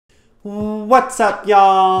What's up,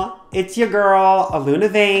 y'all? It's your girl, Aluna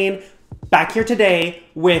Vane, back here today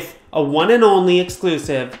with a one and only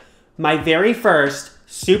exclusive, my very first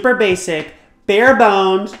super basic, bare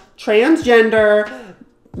bones, transgender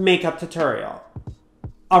makeup tutorial.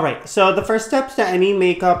 Alright, so the first steps to any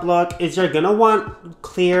makeup look is you're gonna want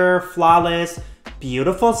clear, flawless,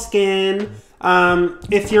 beautiful skin.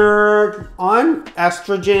 If you're on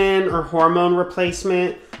estrogen or hormone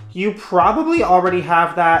replacement, you probably already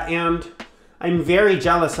have that, and I'm very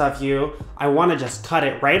jealous of you. I want to just cut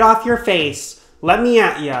it right off your face. Let me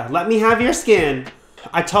at ya. Let me have your skin.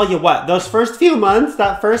 I tell you what, those first few months,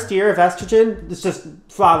 that first year of estrogen, it's just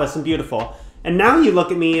flawless and beautiful. And now you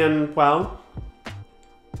look at me and, well,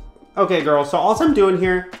 okay, girl, so all I'm doing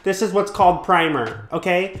here, this is what's called primer,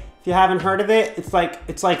 okay? If you haven't heard of it, it's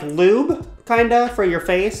like lube, kinda, for your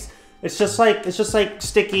face. It's just like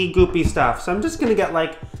sticky, goopy stuff. So I'm just gonna get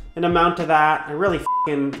like an amount of that. I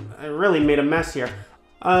really made a mess here.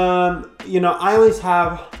 You know, I always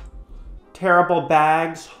have terrible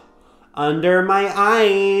bags under my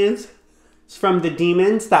eyes. It's from the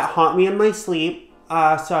demons that haunt me in my sleep.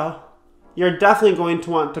 So you're definitely going to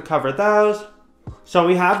want to cover those. So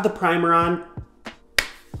we have the primer on.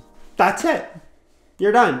 That's it.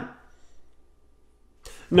 You're done.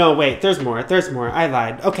 No, wait, there's more. I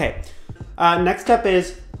lied. Okay. Next up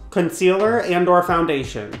is concealer and or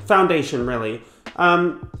foundation. Foundation, really.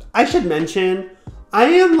 I should mention, I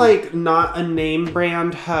am like not a name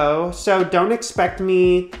brand hoe, so don't expect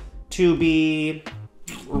me to be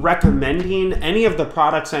recommending any of the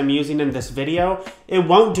products I'm using in this video. It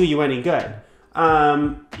won't do you any good.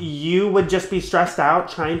 You would just be stressed out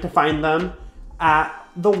trying to find them at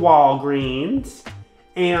the Walgreens.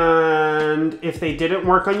 And if they didn't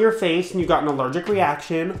work on your face and you got an allergic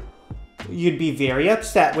reaction, you'd be very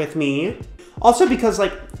upset with me. Also because,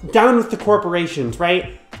 like, down with the corporations,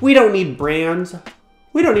 right? We don't need brands.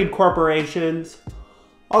 We don't need corporations.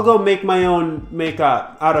 I'll go make my own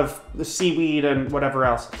makeup out of the seaweed and whatever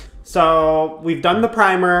else. So we've done the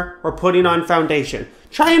primer, we're putting on foundation.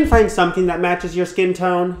 Try and find something that matches your skin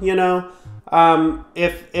tone, you know?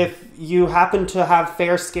 If you happen to have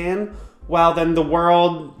fair skin, well, then the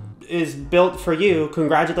world is built for you.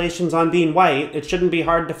 Congratulations on being white. It shouldn't be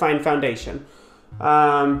hard to find foundation.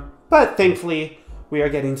 But thankfully, we are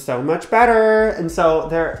getting so much better. And so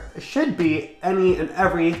there should be any and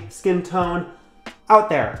every skin tone out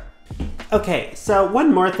there. Okay, so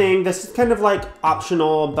one more thing. This is kind of like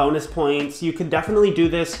optional bonus points. You could definitely do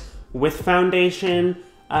this with foundation,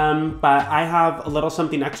 but I have a little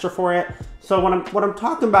something extra for it. So what I'm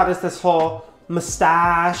talking about is this whole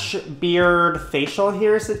mustache, beard, facial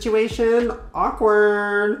hair situation.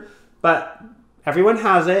 Awkward, but everyone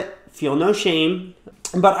has it. Feel no shame.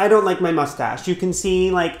 But I don't like my mustache. You can see,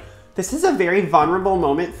 like, this is a very vulnerable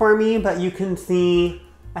moment for me, but you can see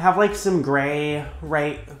I have like some gray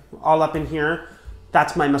right all up in here.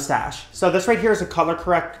 That's my mustache. So this right here is a color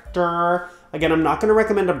corrector. Again, I'm not gonna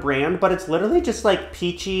recommend a brand, but it's literally just like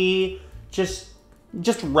peachy, just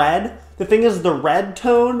red. The thing is, the red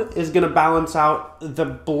tone is gonna balance out the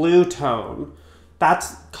blue tone.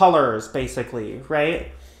 That's colors, basically,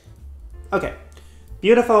 right? Okay,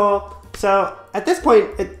 beautiful. So at this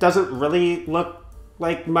point, it doesn't really look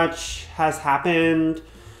like much has happened.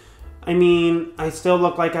 I mean, I still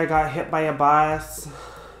look like I got hit by a bus.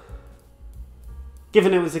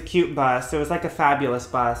 Given it was a cute bus, it was like a fabulous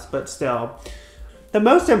bus, but still. The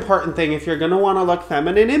most important thing, if you're gonna wanna look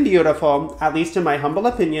feminine and beautiful, at least in my humble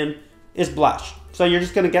opinion, is blush. So you're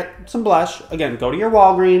just gonna get some blush. Again, go to your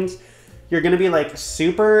Walgreens. You're gonna be like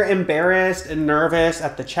super embarrassed and nervous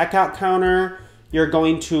at the checkout counter. You're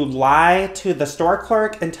going to lie to the store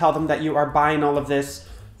clerk and tell them that you are buying all of this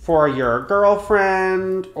for your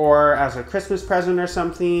girlfriend or as a Christmas present or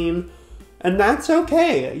something. And that's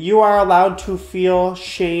okay. You are allowed to feel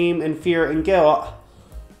shame and fear and guilt.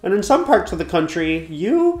 And in some parts of the country,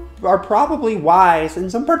 you are probably wise. In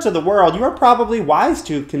some parts of the world, you are probably wise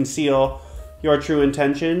to conceal your true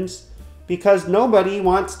intentions because nobody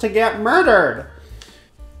wants to get murdered.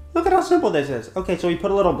 Look at how simple this is. Okay, so we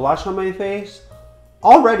put a little blush on my face.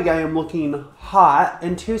 Already I am looking hot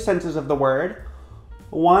in two senses of the word.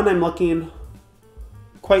 One, I'm looking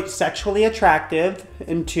quite sexually attractive.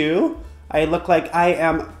 And two, I look like I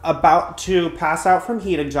am about to pass out from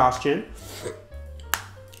heat exhaustion,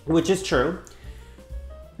 which is true.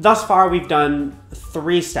 Thus far, we've done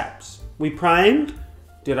 3 steps. We primed,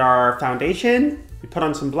 did our foundation, we put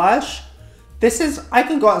on some blush. I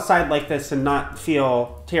can go outside like this and not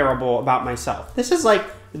feel terrible about myself. This is like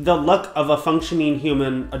the look of a functioning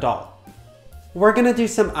human adult. We're gonna do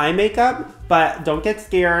some eye makeup, but don't get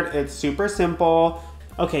scared. It's super simple.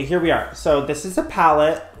 Okay, here we are. So this is a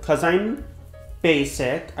palette, because I'm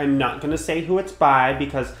basic. I'm not going to say who it's by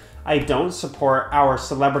because I don't support our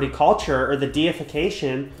celebrity culture or the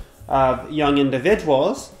deification of young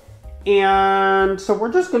individuals. And so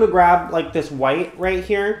we're just going to grab like this white right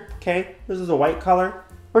here. Okay, this is a white color.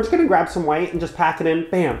 We're just going to grab some white and just pack it in.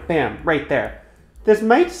 Bam, bam, right there. This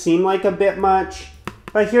might seem like a bit much,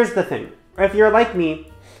 but here's the thing. If you're like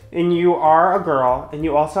me and you are a girl and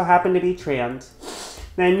you also happen to be trans,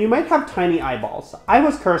 then you might have tiny eyeballs. I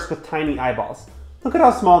was cursed with tiny eyeballs. Look at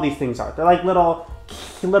how small these things are. They're like little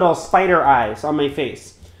spider eyes on my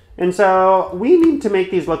face. And so we need to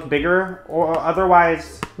make these look bigger, or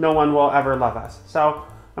otherwise no one will ever love us. So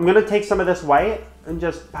I'm gonna take some of this white and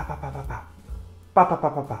just pack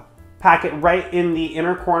it right in the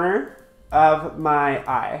inner corner of my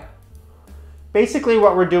eye. Basically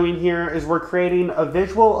what we're doing here is we're creating a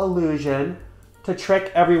visual illusion to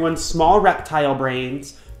trick everyone's small reptile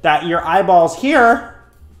brains that your eyeballs here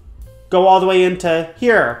go all the way into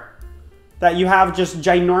here. That you have just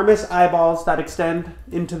ginormous eyeballs that extend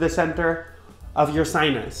into the center of your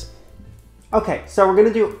sinus. Okay, so we're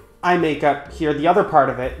gonna do eye makeup here, the other part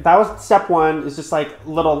of it. That was step one, is just like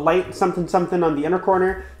little light something something on the inner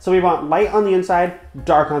corner. So we want light on the inside,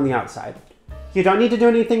 dark on the outside. You don't need to do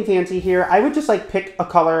anything fancy here. I would just like pick a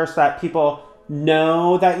color so that people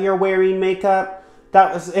know that you're wearing makeup.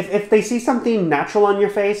 That was if they see something natural on your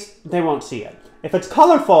face, they won't see it. If it's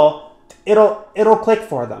colorful, it'll click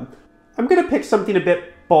for them. I'm gonna pick something a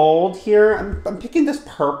bit bold here. I'm picking this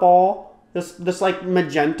purple, this like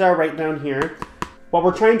magenta right down here. What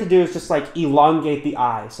we're trying to do is just like elongate the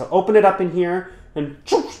eye. So open it up in here and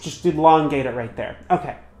just elongate it right there.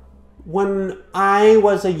 Okay. When I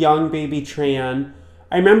was a young baby tran,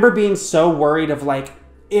 I remember being so worried of like,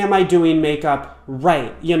 am I doing makeup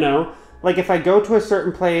right? You know, like if I go to a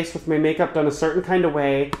certain place with my makeup done a certain kind of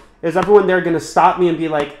way, is everyone there gonna stop me and be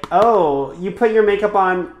like, oh, you put your makeup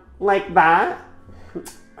on like that?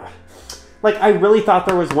 Like I really thought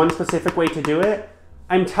there was one specific way to do it.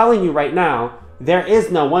 I'm telling you right now, there is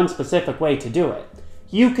no one specific way to do it.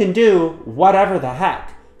 You can do whatever the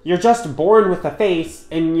heck. You're just born with a face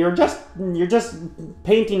and you're just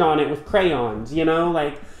painting on it with crayons, you know?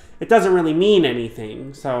 Like, it doesn't really mean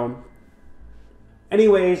anything, so.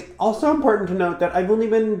 Anyways, also important to note that I've only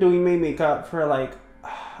been doing my makeup for like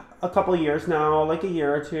a couple years now, like a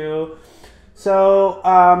year or two. So,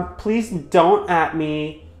 please don't at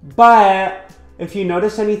me, but if you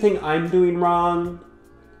notice anything I'm doing wrong,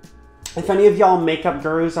 if any of y'all makeup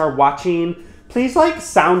gurus are watching, please like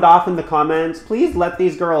sound off in the comments. Please let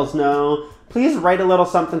these girls know. Please write a little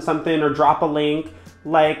something something or drop a link.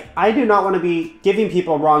 Like, I do not want to be giving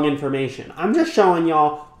people wrong information. I'm just showing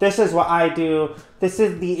y'all this is what I do. This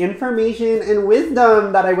is the information and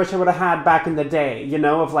wisdom that I wish I would have had back in the day, you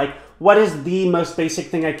know, of like, what is the most basic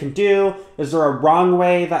thing I can do? Is there a wrong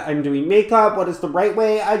way that I'm doing makeup? What is the right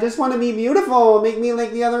way? I just want to be beautiful. Make me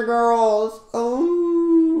like the other girls.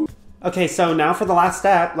 Oh. Okay, so now for the last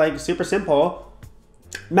step, like super simple.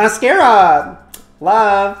 Mascara.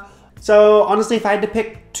 Love. So honestly, if I had to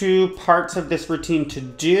pick two parts of this routine to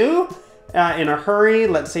do in a hurry,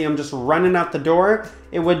 let's say I'm just running out the door,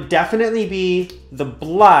 it would definitely be the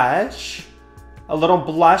blush. A little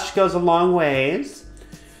blush goes a long ways.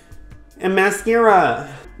 And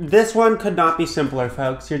mascara. This one could not be simpler,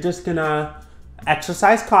 folks. You're just gonna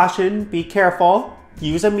exercise caution, be careful,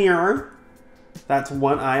 use a mirror. That's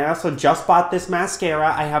one eye. I also just bought this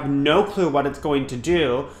mascara. I have no clue what it's going to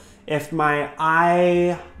do. If my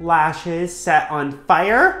eyelashes set on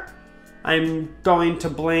fire, I'm going to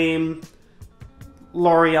blame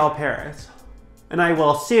L'Oreal Paris. And I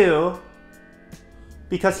will sue,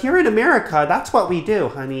 because here in America, that's what we do,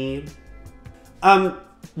 honey.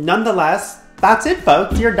 Nonetheless, that's it,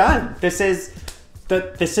 folks. You're done. This is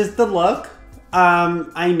the look.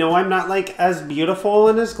 I know I'm not like as beautiful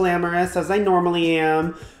and as glamorous as I normally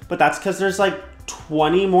am, but that's because there's like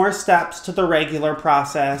 20 more steps to the regular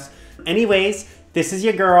process. Anyways, this is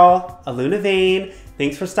your girl, Aluna Vane.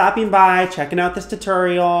 Thanks for stopping by, checking out this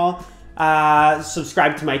tutorial.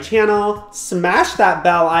 Subscribe to my channel, smash that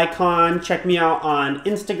bell icon, check me out on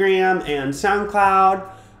Instagram and SoundCloud.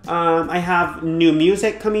 I have new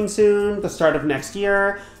music coming soon, the start of next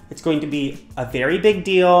year. It's going to be a very big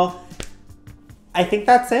deal. I think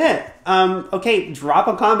that's it. Okay, drop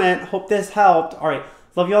a comment. Hope this helped. All right,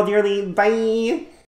 love you all dearly. Bye.